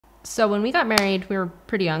So when we got married, we were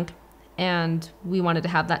pretty young, and we wanted to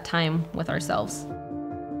have that time with ourselves.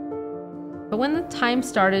 But when the time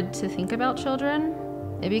started to think about children,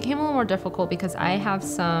 it became a little more difficult because I have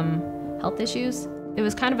some health issues. It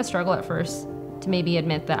was kind of a struggle at first to maybe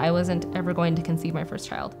admit that I wasn't ever going to conceive my first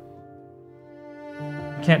child.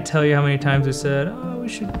 I can't tell you how many times we said, oh, we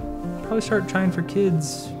should probably start trying for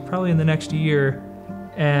kids probably in the next year.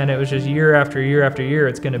 And it was just year after year after year,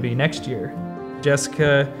 it's gonna be next year.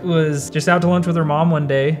 Jessica was just out to lunch with her mom one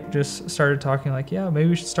day, just started talking like, yeah, maybe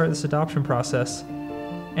we should start this adoption process.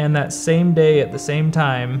 And that same day at the same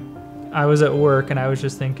time, I was at work and I was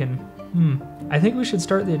just thinking, I think we should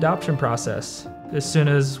start the adoption process. As soon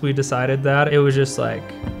as we decided that, it was just like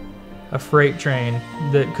a freight train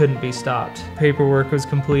that couldn't be stopped. Paperwork was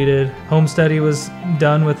completed, home study was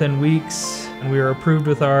done within weeks, and we were approved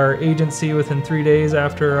with our agency within 3 days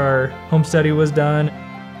after our home study was done.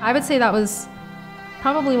 I would say that was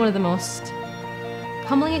probably one of the most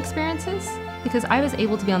humbling experiences because I was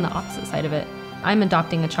able to be on the opposite side of it. I'm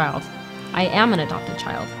adopting a child. I am an adopted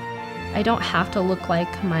child. I don't have to look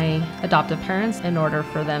like my adoptive parents in order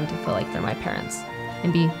for them to feel like they're my parents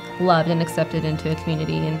and be loved and accepted into a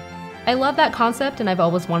community. And I love that concept, and I've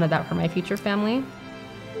always wanted that for my future family.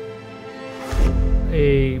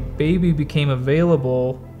 A baby became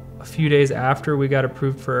available a few days after we got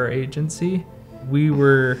approved for our agency. We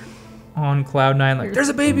were on cloud nine, like, there's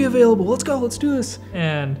a baby available, let's go, let's do this.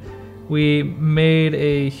 And we made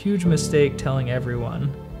a huge mistake telling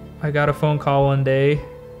everyone. I got a phone call one day,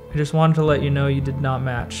 I just wanted to let you know you did not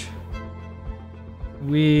match.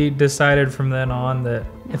 We decided from then on that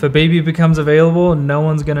if a baby becomes available, no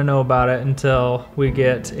one's gonna know about it until we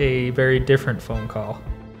get a very different phone call.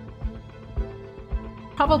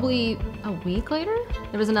 Probably a week later,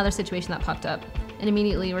 there was another situation that popped up. And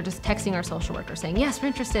immediately we're just texting our social worker saying, yes, we're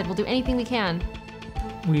interested, we'll do anything we can.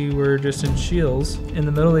 We were just in Shields in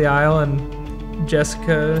the middle of the aisle and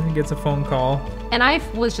Jessica gets a phone call. And I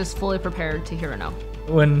was just fully prepared to hear a no.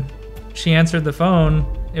 When she answered the phone,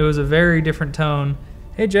 it was a very different tone.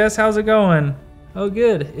 Hey Jess, how's it going? Oh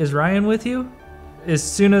good, is Ryan with you? As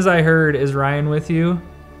soon as I heard, is Ryan with you?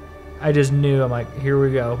 I just knew, I'm like, here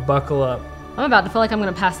we go, buckle up. I'm about to feel like I'm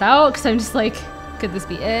gonna pass out because I'm just like, could this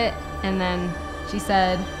be it? And then she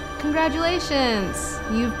said, congratulations,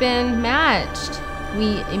 you've been matched.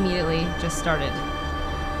 We immediately just started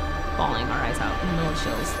bawling our eyes out in the middle of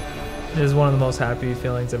Shields. It is one of the most happy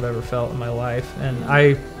feelings I've ever felt in my life, and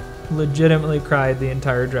I legitimately cried the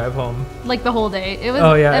entire drive home. Like the whole day. It was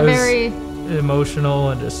very emotional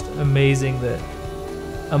and just amazing that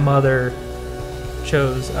a mother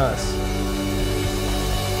chose us.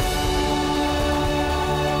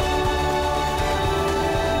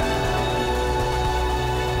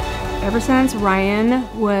 Ever since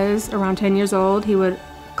Ryan was around 10 years old, he would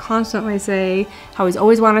constantly say how he's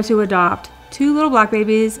always wanted to adopt 2 little black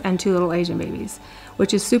babies and 2 little Asian babies,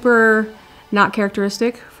 which is super not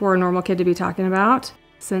characteristic for a normal kid to be talking about.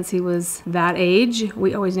 Since he was that age,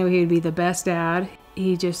 we always knew he would be the best dad.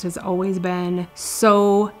 He just has always been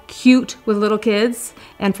so cute with little kids,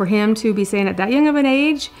 and for him to be saying at that young of an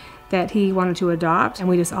age that he wanted to adopt, and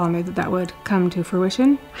we just all knew that that would come to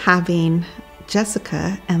fruition. Having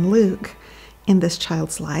Jessica and Luke in this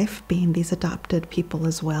child's life, being these adopted people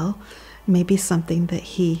as well, may be something that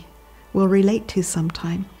he will relate to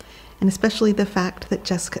sometime. And especially the fact that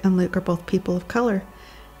Jessica and Luke are both people of color,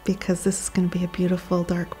 because this is going to be a beautiful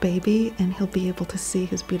dark baby, and he'll be able to see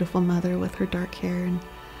his beautiful mother with her dark hair and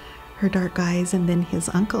her dark eyes, and then his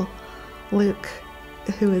uncle, Luke,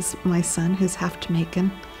 who is my son, who's half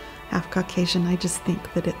Jamaican, half Caucasian. I just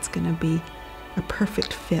think that it's going to be a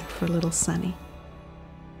perfect fit for little Sonny.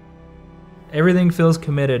 Everything feels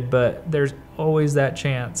committed, but there's always that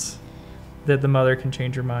chance that the mother can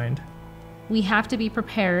change her mind. We have to be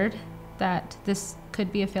prepared that this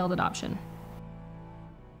could be a failed adoption.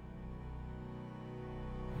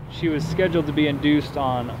 She was scheduled to be induced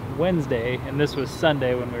on Wednesday, and this was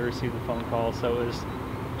Sunday when we received the phone call, so it was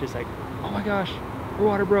just like, oh my gosh, our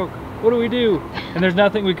water broke, what do we do? And there's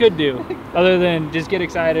nothing we could do other than just get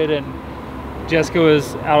excited. And Jessica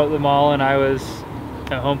was out at the mall and I was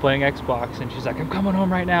at home playing Xbox, and she's like, I'm coming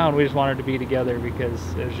home right now, and we just wanted to be together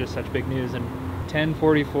because it was just such big news. And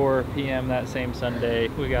 10:44 p.m. that same Sunday,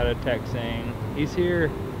 we got a text saying, he's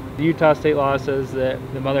here. The Utah state law says that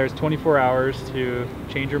the mother has 24 hours to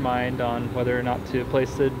change her mind on whether or not to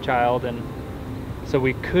place the child, and so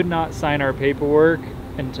we could not sign our paperwork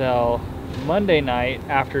until Monday night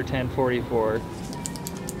after 10:44.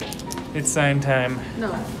 It's sign time.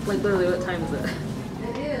 No, like literally what time is it?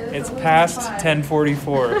 It's past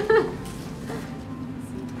 10:44.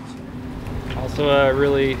 I'll Also, a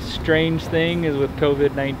really strange thing is with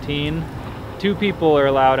COVID-19, 2 people are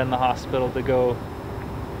allowed in the hospital to go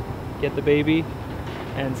get the baby.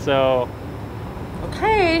 And so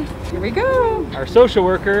Okay, here we go. our social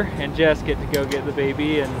worker and Jess get to go get the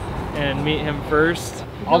baby and meet him first.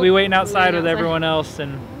 I'll be waiting outside with everyone else,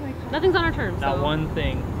 and Nothing's on our terms. not so. one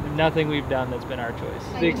thing, nothing we've done that's been our choice.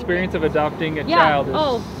 The experience of adopting a Yeah. child is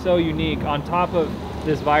Oh. so unique, on top of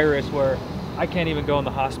this virus where I can't even go in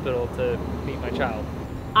the hospital to meet my child.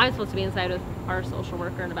 I'm supposed to be inside with our social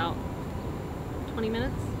worker in about 20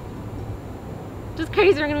 minutes. Just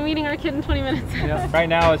crazy, we're gonna be meeting our kid in 20 minutes. Yeah. Right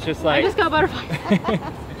now it's just I like, just got butterflies.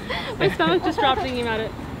 My stomach just dropped thinking about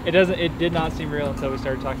it. it did not seem real until we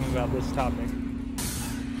started talking about this topic.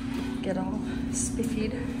 Get all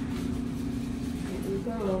spiffied. Here we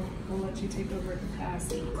go. I'll let you take over the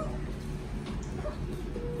pass.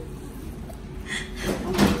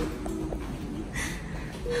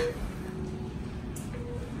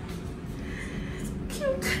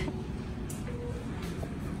 Cute.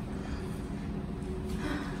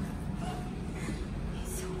 He's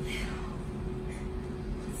so little.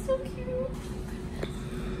 So cute.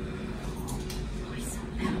 Oh, he's so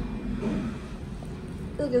little.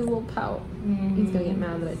 Look at his little pout. He's gonna get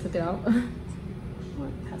mad that I took it out.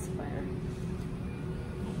 What pacifier?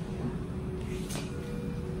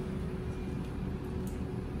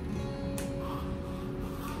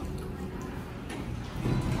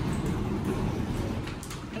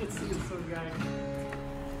 Let's see this little guy.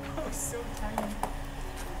 Oh, so tiny.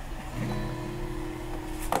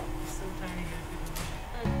 So tiny.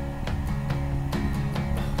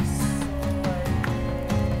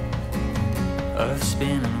 Earth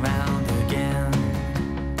spinning round again.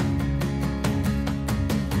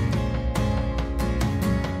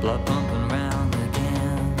 Blood